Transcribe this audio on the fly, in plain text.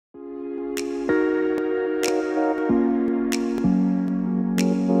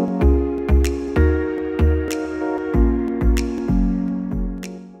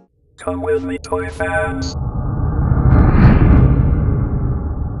Come with me, toy fans.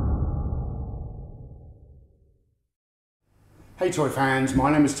 Hey toy fans,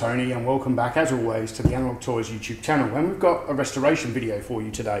 my name is Tony and welcome back as always to the Analog Toys YouTube channel, and we've got a restoration video for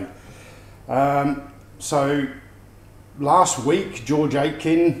you today. So last week George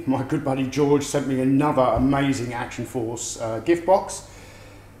Aitken, my good buddy George, sent me another amazing Action Force gift box.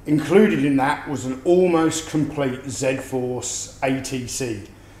 Included in that was an almost complete Z-Force ATC.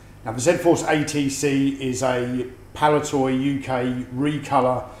 Now the Z-Force ATC is a Palitoy UK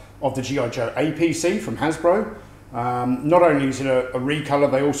recolor of the G.I. Joe APC from Hasbro. Not only is it a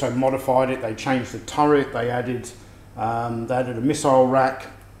recolor, they also modified it. They changed the turret, they added a missile rack,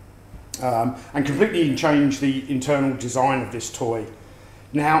 and completely changed the internal design of this toy.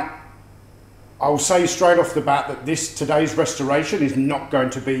 Now, I'll say straight off the bat that today's restoration is not going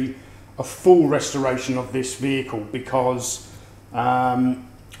to be a full restoration of this vehicle, because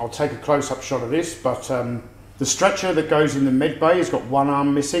I'll take a close-up shot of this, but the stretcher that goes in the med bay has got one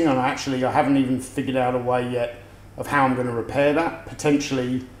arm missing, and I haven't even figured out a way yet of how I'm going to repair that.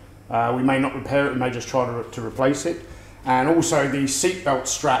 Potentially we may not repair it, we may just try to replace it. And also the seatbelt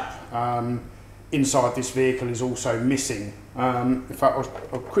strap inside this vehicle is also missing. In fact,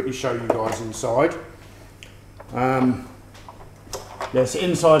 I'll quickly show you guys inside. Yes,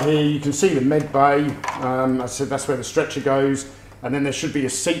 inside here you can see the med bay. I said that's where the stretcher goes, and then there should be a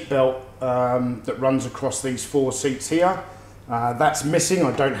seatbelt that runs across these 4 seats here. That's missing.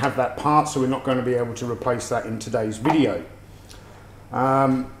 I don't have that part, so we're not going to be able to replace that in today's video.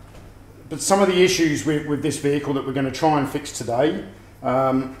 But some of the issues with this vehicle that we're going to try and fix today,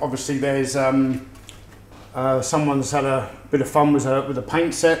 obviously there's someone's had a bit of fun with a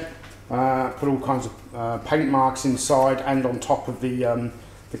paint set, put all kinds of paint marks inside and on top of the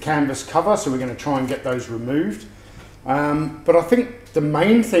canvas cover, so we're going to try and get those removed. But I think the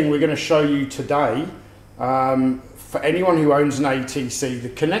main thing we're going to show you today, for anyone who owns an ATC, the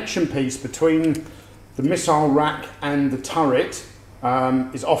connection piece between the missile rack and the turret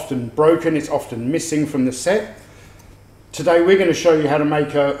is often broken, it's often missing from the set. Today we're going to show you how to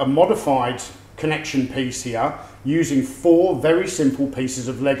make a modified connection piece here using 4 very simple pieces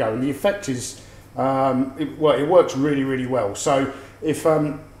of Lego, and the effect is, it works really, really well. So if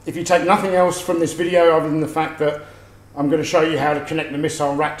you take nothing else from this video other than the fact that I'm going to show you how to connect the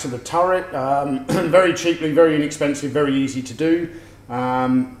missile rack to the turret, very cheaply, very inexpensive, very easy to do.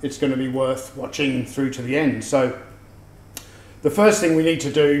 It's going to be worth watching through to the end. So the first thing we need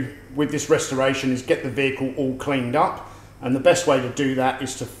to do with this restoration is get the vehicle all cleaned up, and the best way to do that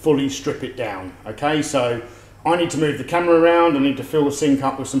is to fully strip it down. Okay, so I need to move the camera around, I need to fill the sink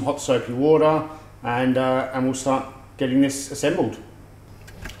up with some hot soapy water, and we'll start getting this assembled.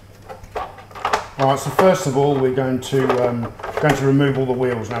 Alright, so first of all we're going to remove all the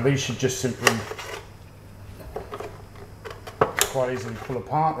wheels. Now these should just simply quite easily pull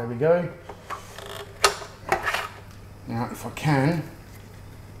apart. There we go. Now if I can,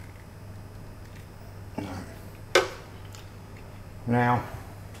 now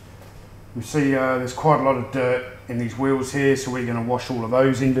we see there's quite a lot of dirt in these wheels here, so we're going to wash all of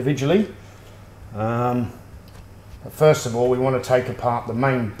those individually. But first of all we want to take apart the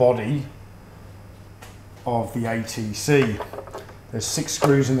main body of the ATC. There's 6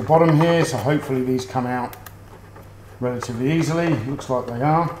 screws in the bottom here, so hopefully these come out relatively easily. Looks like they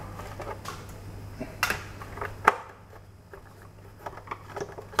are.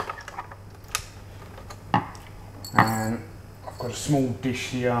 And I've got a small dish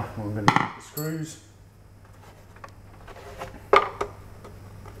here where I'm going to get the screws.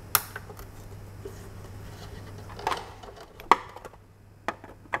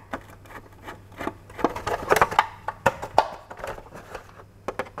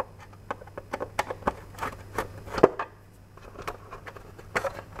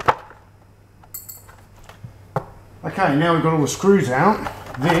 Okay, now we've got all the screws out.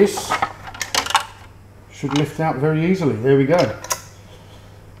 This should lift out very easily. There we go.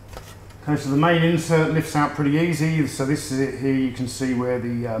 Okay, so the main insert lifts out pretty easy. So this is it here. You can see where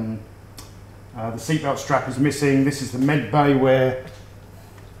the seatbelt strap is missing. This is the med bay where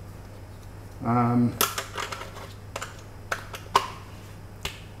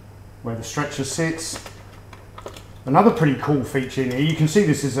the stretcher sits. Another pretty cool feature in here, you can see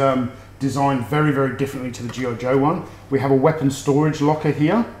this is designed very, very differently to the G.I. Joe one. We have a weapon storage locker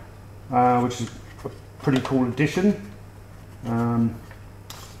here, which is a pretty cool addition. And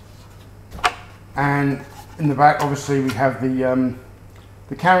in the back, obviously, we have the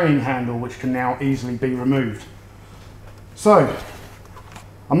carrying handle, which can now easily be removed. So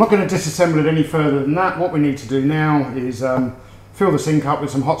I'm not going to disassemble it any further than that. What we need to do now is fill the sink up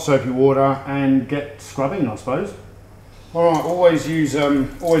with some hot soapy water and get scrubbing, I suppose. All right, always use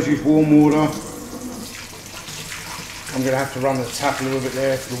warm water. I'm going to have to run the tap a little bit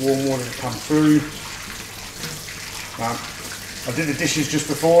there for the warm water to come through. I did the dishes just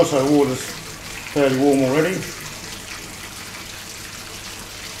before, so the water's fairly warm already.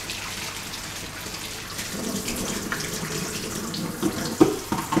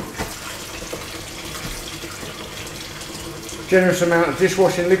 Generous amount of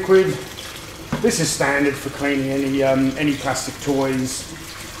dishwashing liquid. This is standard for cleaning any plastic toys.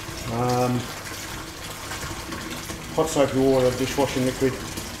 Hot soapy water, dishwashing liquid.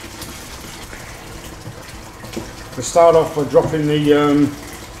 We start off by dropping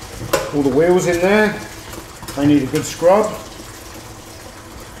all the wheels in there. They need a good scrub.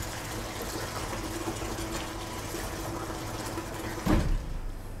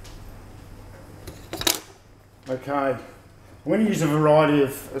 Okay. I'm going to use a variety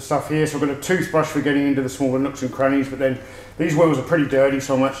of stuff here, so I've got a toothbrush for getting into the smaller nooks and crannies, but then these wheels are pretty dirty,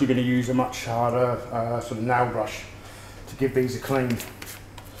 so I'm actually going to use a much harder sort of nail brush to give these a clean.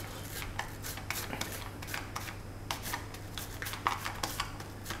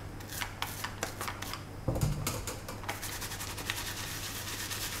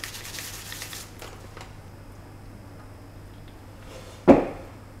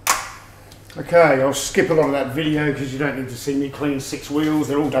 Okay, I'll skip a lot of that video because you don't need to see me clean 6 wheels.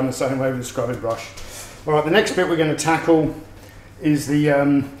 They're all done the same way with the scrubbing brush. All right, the next bit we're going to tackle is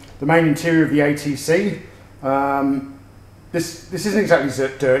the main interior of the ATC. This isn't exactly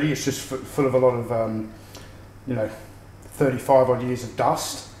dirty. It's just full of a lot of 35 odd years of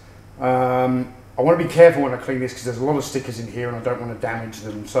dust. I want to be careful when I clean this because there's a lot of stickers in here and I don't want to damage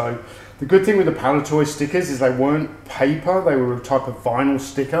them. So the good thing with the Palitoy stickers is they weren't paper, they were a type of vinyl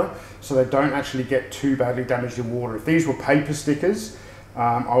sticker, so they don't actually get too badly damaged in water. If these were paper stickers,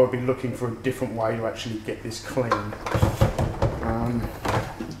 I would be looking for a different way to actually get this clean.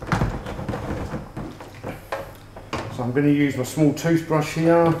 So I'm going to use my small toothbrush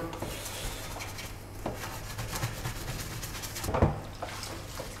here.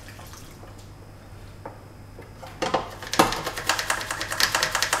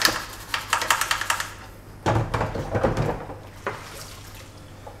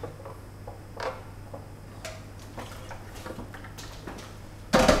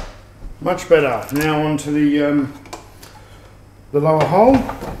 Much better. Now onto the lower hole.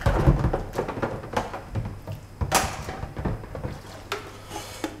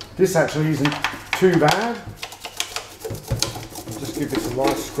 This actually isn't too bad. I'll just give this a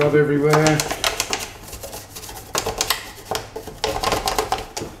light scrub everywhere.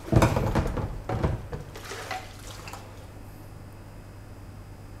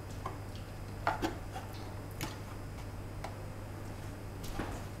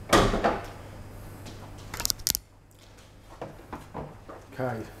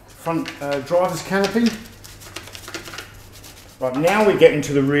 Okay, front driver's canopy. Right, now we get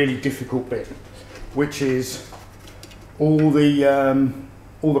into the really difficult bit, which is all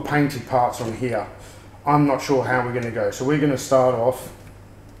the painted parts on here. I'm not sure how we're going to go, so we're going to start off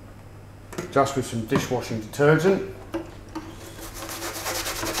just with some dishwashing detergent.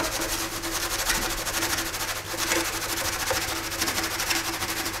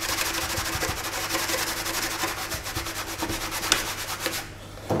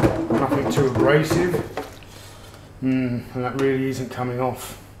 Nothing too abrasive. And that really isn't coming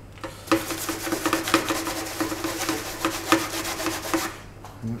off.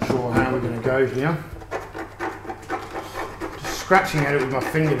 I'm not sure how we're going to go here. Just scratching at it with my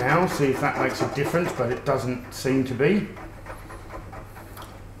fingernail, see if that makes a difference, but it doesn't seem to be.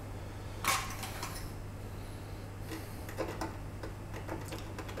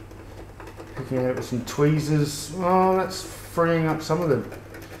 Picking it with some tweezers. Oh, that's freeing up some of the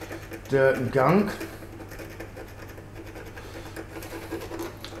dirt and gunk.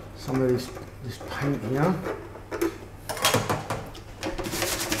 Some of this paint here.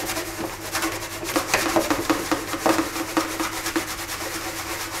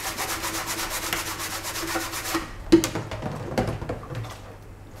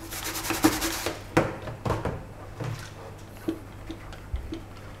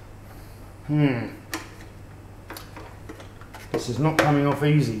 This is not coming off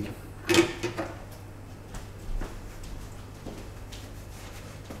easy.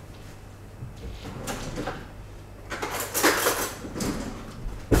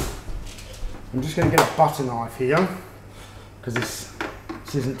 I'm just going to get a butter knife here because this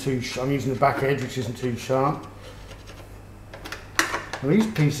isn't too. I'm using the back edge, which isn't too sharp. And these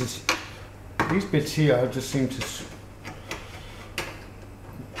bits here just seem to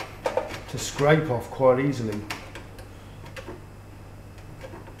to scrape off quite easily.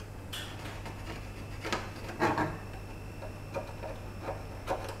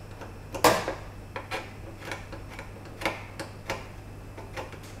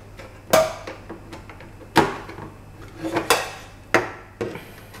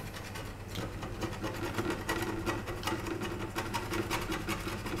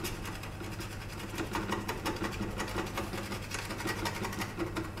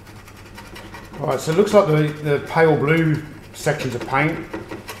 Alright, so it looks like the pale blue sections of paint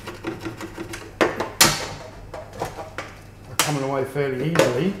are coming away fairly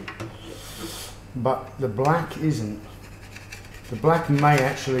easily, but the black isn't. The black may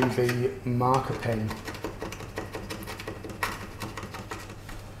actually be marker pen.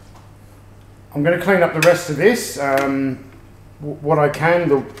 I'm going to clean up the rest of this, what I can,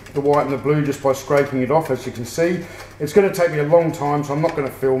 the white and the blue, just by scraping it off. As you can see, it's going to take me a long time, so I'm not going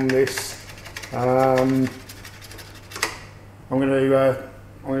to film this. I'm going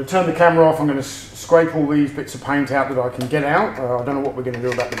to turn the camera off. I'm going to scrape all these bits of paint out that I can get out. I don't know what we're going to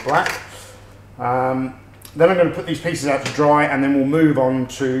do about the black. Then I'm going to put these pieces out to dry, and then we'll move on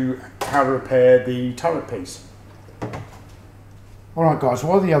to how to repair the turret piece. Alright guys,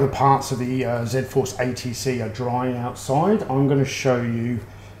 while the other parts of the Z-Force ATC are drying outside, I'm going to show you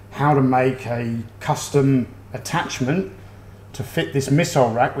how to make a custom attachment to fit this missile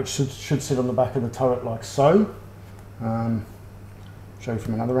rack, which should sit on the back of the turret like so. Show you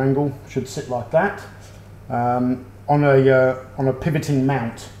from another angle. Should sit like that on a pivoting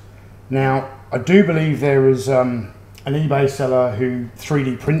mount. Now, I do believe there is an eBay seller who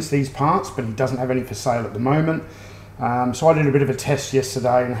 3D prints these parts, but he doesn't have any for sale at the moment. So I did a bit of a test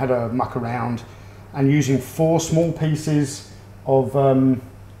yesterday and had a muck around, and using 4 small pieces of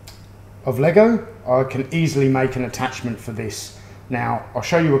Lego, I can easily make an attachment for this. Now, I'll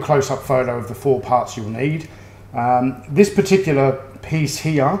show you a close-up photo of the 4 parts you'll need. This particular piece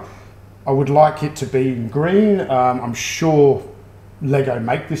here, I would like it to be in green. I'm sure Lego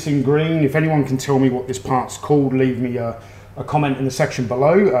make this in green. If anyone can tell me what this part's called, leave me a comment in the section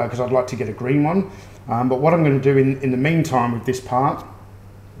below, because I'd like to get a green one. But what I'm going to do in the meantime with this part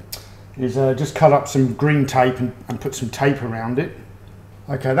is just cut up some green tape and put some tape around it.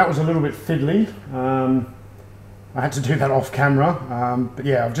 Okay, that was a little bit fiddly. I had to do that off camera, but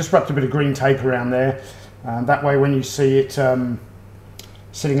yeah, I've just wrapped a bit of green tape around there. That way when you see it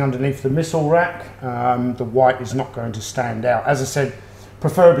sitting underneath the missile rack, the white is not going to stand out. As I said,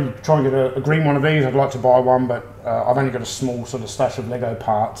 preferably try and get a green one of these. I'd like to buy one, but I've only got a small sort of stash of Lego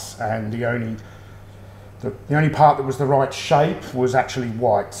parts, and the only part that was the right shape was actually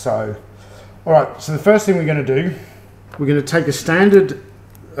white. So, alright, so the first thing we're going to do, we're going to take a standard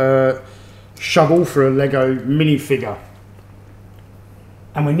shovel for a Lego minifigure,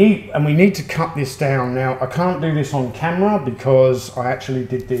 and we need to cut this down. Now, I can't do this on camera because I actually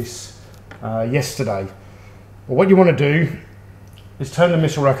did this yesterday. But what you want to do is turn the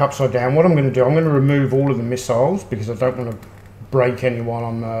missile rack upside down. What I'm going to do, I'm going to remove all of the missiles because I don't want to break any while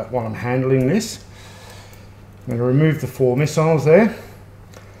I'm handling this. I'm going to remove the 4 missiles there.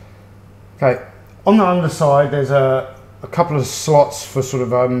 Okay, on the underside there's a couple of slots for sort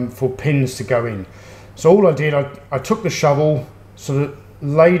of for pins to go in. So all I did, I took the shovel, sort of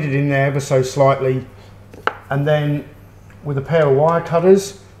laid it in there ever so slightly, and then with a pair of wire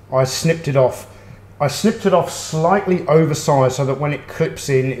cutters I snipped it off. I snipped it off slightly oversized so that when it clips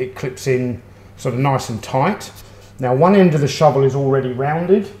in sort of nice and tight. Now, one end of the shovel is already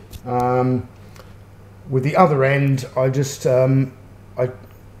rounded. With the other end, I just I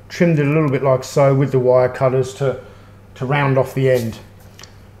trimmed it a little bit like so with the wire cutters to round off the end.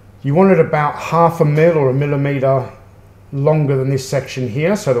 You want it about 1/2 mil or 1 millimeter longer than this section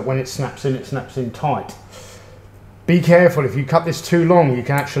here, so that when it snaps in tight. Be careful, if you cut this too long, you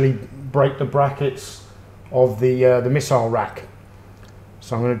can actually break the brackets of the missile rack.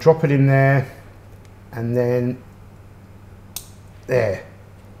 So I'm going to drop it in there, and then there.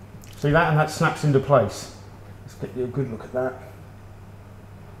 See that? And that snaps into place. Let's get you a good look at that.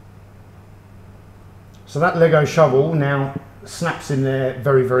 So that Lego shovel now snaps in there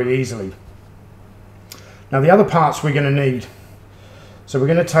very, very easily. Now the other parts we're going to need. So we're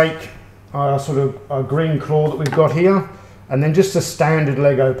going to take our sort of our green claw that we've got here, and then just a standard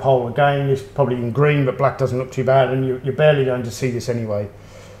Lego pole. Again, it's probably in green, but black doesn't look too bad, and you're barely going to see this anyway.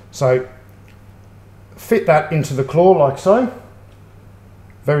 So fit that into the claw like so.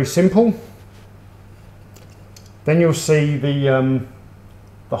 Very simple. Then you'll see the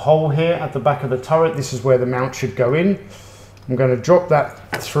hole here at the back of the turret. This is where the mount should go in. I'm going to drop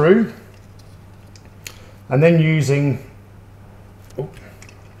that through, and then using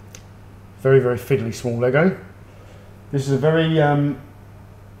Very, very fiddly small Lego. This is a very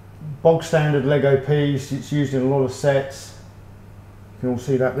bog standard Lego piece. It's used in a lot of sets. You can all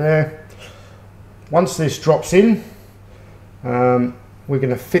see that there. Once this drops in, we're going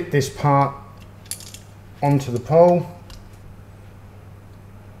to fit this part onto the pole.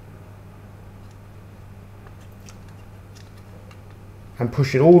 And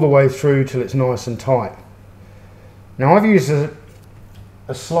push it all the way through till it's nice and tight. Now I've used a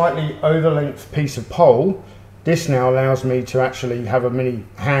slightly over length piece of pole. This now allows me to actually have a mini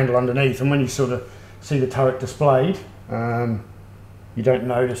handle underneath, and when you sort of see the turret displayed, you don't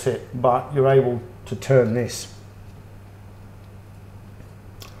notice it, but you're able to turn this.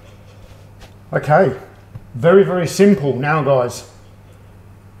 Okay, very, very simple. Now guys,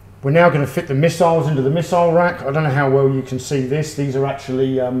 we're now going to fit the missiles into the missile rack. I don't know how well you can see this. These are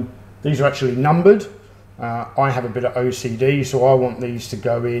actually numbered. I have a bit of OCD, so I want these to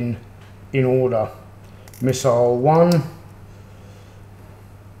go in order. Missile 1,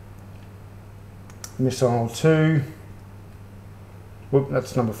 missile 2, whoop,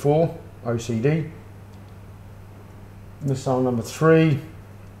 that's number 4, OCD, missile number 3,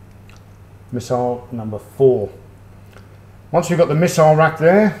 missile number 4. Once we've got the missile rack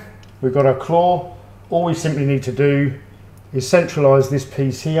there, we've got our claw. All we simply need to do is centralise this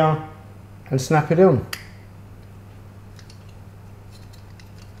piece here and snap it on.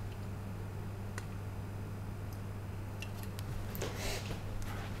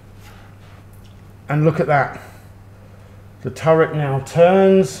 And look at that. The turret now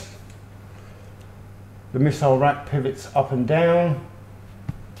turns. The missile rack pivots up and down.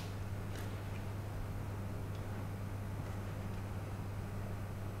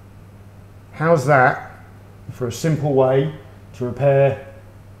 How's that for a simple way to repair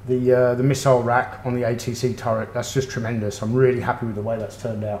the missile rack on the ATC turret? That's just tremendous. I'm really happy with the way that's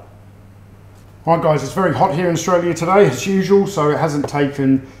turned out. Alright guys, it's very hot here in Australia today as usual, so it hasn't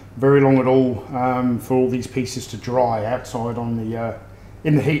taken very long at all for all these pieces to dry outside on the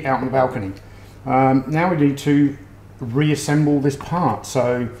in the heat out on the balcony. Now we need to reassemble this part.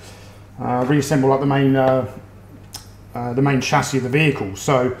 So reassemble like the main chassis of the vehicle.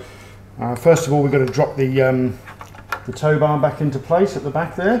 So first of all, we've got to drop the tow bar back into place at the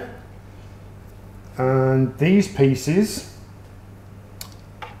back there, and these pieces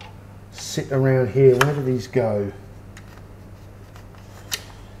sit around here. Where do these go?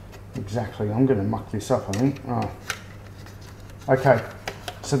 Exactly, I'm going to muck this up, I think. Oh. Okay,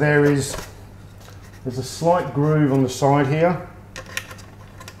 so there's a slight groove on the side here.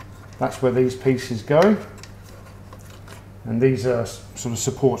 That's where these pieces go. And these are sort of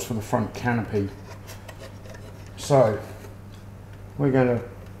supports for the front canopy. So, we're going to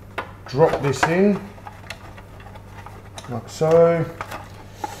drop this in, like so.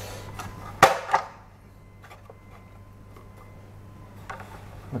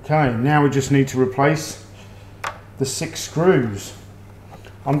 Okay, now we just need to replace the 6 screws.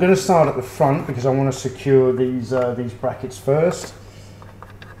 I'm going to start at the front because I want to secure these brackets first.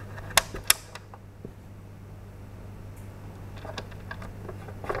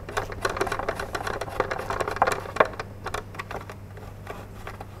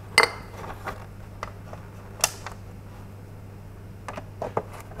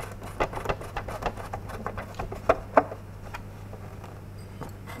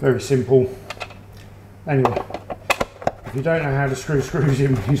 Very simple. Anyway, if you don't know how to screw screws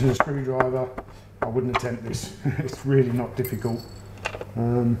in using a screwdriver, I wouldn't attempt this. It's really not difficult.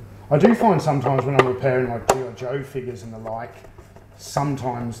 I do find sometimes when I'm repairing like G.I. Joe figures and the like,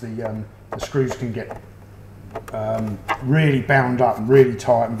 sometimes the screws can get really bound up and really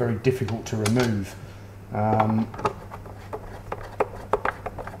tight and very difficult to remove. And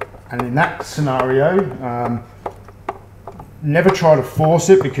in that scenario, never try to force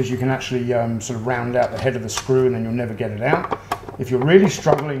it, because you can actually sort of round out the head of the screw and then you'll never get it out. If you're really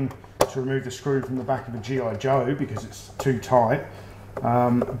struggling to remove the screw from the back of a G.I. Joe because it's too tight,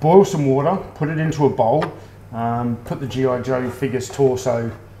 boil some water, put it into a bowl, put the G.I. Joe figure's torso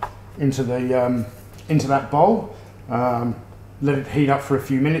into that bowl, let it heat up for a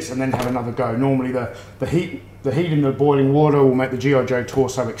few minutes and then have another go. Normally the heat in the boiling water will make the G.I. Joe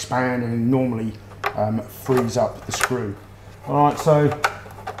torso expand and normally freeze up the screw. Alright, so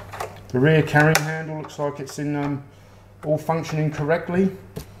the rear carrying handle looks like it's in all functioning correctly.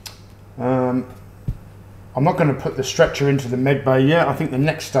 I'm not going to put the stretcher into the med bay yet. I think the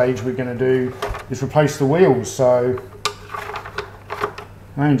next stage we're going to do is replace the wheels. So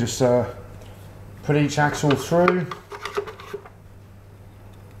and just put each axle through.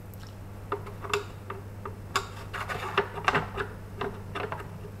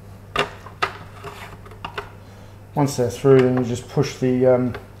 Once they're through, then you just push the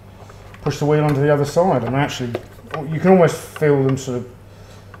wheel onto the other side, and actually you can almost feel them sort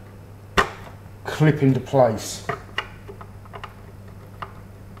of clip into place.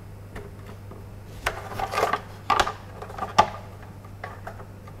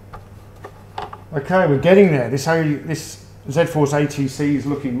 Okay, we're getting there. This Z-Force ATC is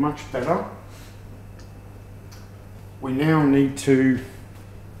looking much better. We now need to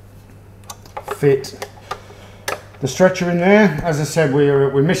fit the stretcher in there. As I said,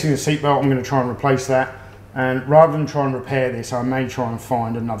 we're missing the seatbelt. I'm going to try and replace that. And rather than try and repair this, I may try and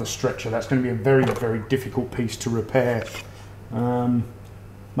find another stretcher. That's going to be a very, very difficult piece to repair.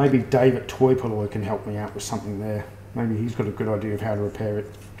 Maybe Dave at Toy Pool can help me out with something there. Maybe he's got a good idea of how to repair it.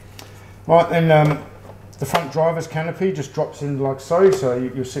 Right, then the front driver's canopy just drops in like so. So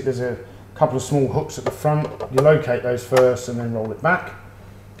you'll see there's a couple of small hooks at the front. You locate those first and then roll it back.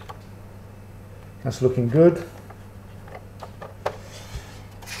 That's looking good.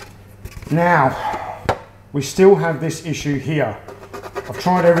 Now, we still have this issue here. I've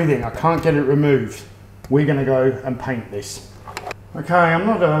tried everything, I can't get it removed. We're gonna go and paint this. Okay, I'm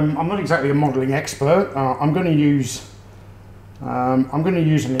not exactly a modeling expert. I'm gonna use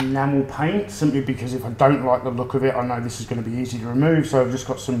an enamel paint, simply because if I don't like the look of it, I know this is gonna be easy to remove. So I've just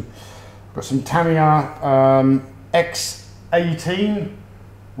got some Tamiya X18,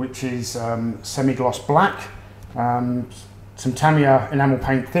 which is semi-gloss black, some Tamiya enamel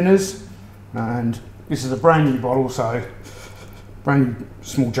paint thinners, and this is a brand new bottle, so brand new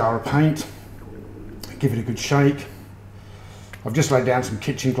small jar of paint. Give it a good shake. I've just laid down some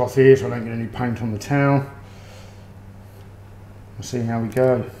kitchen cloth here so I don't get any paint on the towel. We'll see how we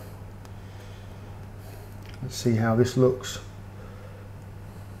go. Let's see how this looks.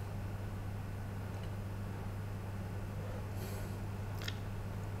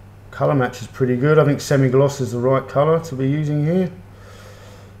 Colour match is pretty good. I think semi-gloss is the right colour to be using here.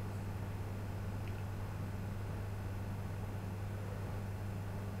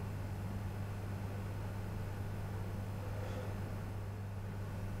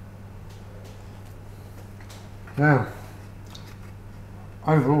 Now,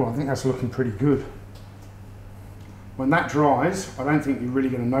 overall I think that's looking pretty good. When that dries, I don't think you're really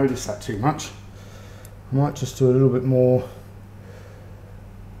going to notice that too much. I might just do a little bit more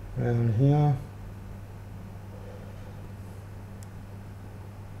down here.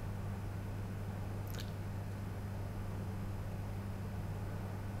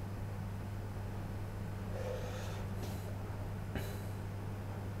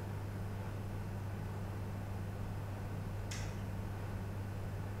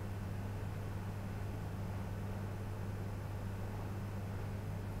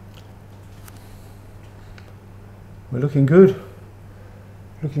 We're looking good,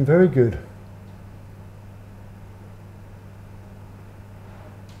 looking very good.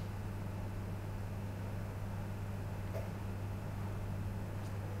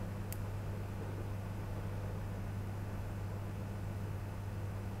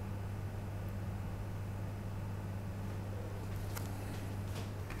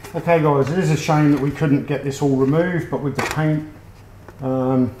 Okay guys, it is a shame that we couldn't get this all removed, but with the paint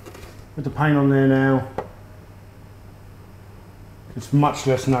on there now, it's much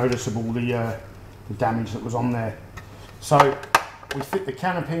less noticeable, the damage that was on there. So we fit the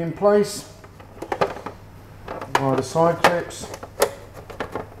canopy in place via the side clips.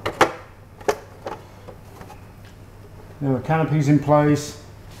 Now the canopy's in place,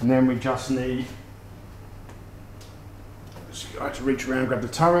 and then we just need, I have to reach around, grab the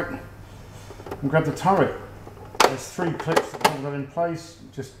turret, and grab the turret. There's 3 clips that hold that in place.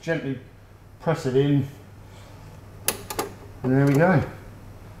 Just gently press it in. And there we go.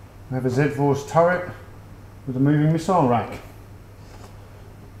 We have a Z-Force turret with a moving missile rack.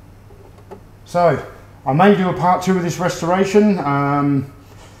 So, I may do a part 2 of this restoration. I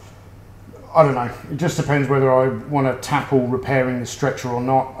don't know. It just depends whether I want to tackle repairing the stretcher or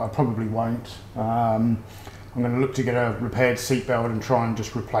not. I probably won't. I'm going to look to get a repaired seatbelt and try and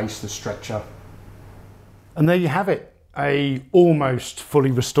just replace the stretcher. And there you have it. A almost fully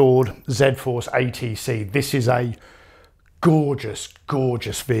restored Z-Force ATC. This is a gorgeous,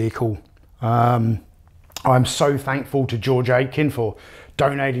 gorgeous vehicle. I'm so thankful to George Aitken for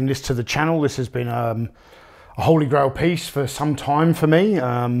donating this to the channel. This has been a holy grail piece for some time for me.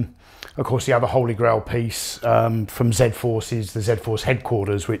 Of course, the other holy grail piece from Z-Force is the Z-Force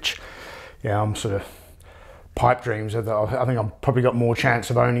headquarters, which, yeah, I'm sort of pipe dreams of that. I think I've probably got more chance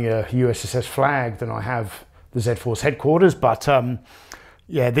of owning a USSS flag than I have the Z-Force headquarters. But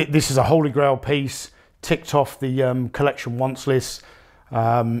yeah, this is a holy grail piece. Ticked off the collection wants list.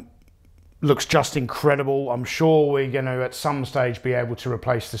 looks just incredible. I'm sure we're going to at some stage be able to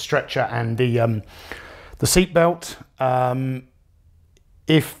replace the stretcher and the seat belt.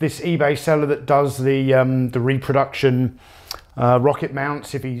 If this eBay seller that does the reproduction rocket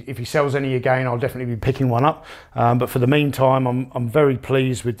mounts, if he sells any again, I'll definitely be picking one up. But for the meantime, I'm very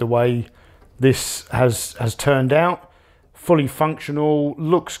pleased with the way this has turned out. Fully functional,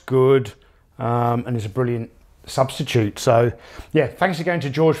 looks good, and is a brilliant substitute. So yeah, thanks again to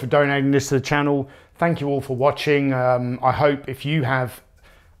George for donating this to the channel. Thank you all for watching. I hope if you have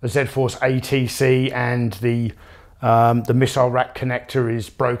a Z-Force ATC and the missile rack connector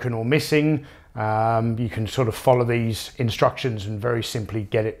is broken or missing, you can sort of follow these instructions and very simply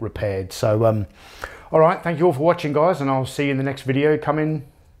get it repaired. So all right, thank you all for watching, guys, and I'll see you in the next video coming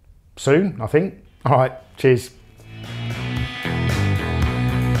soon, I think. All right, cheers.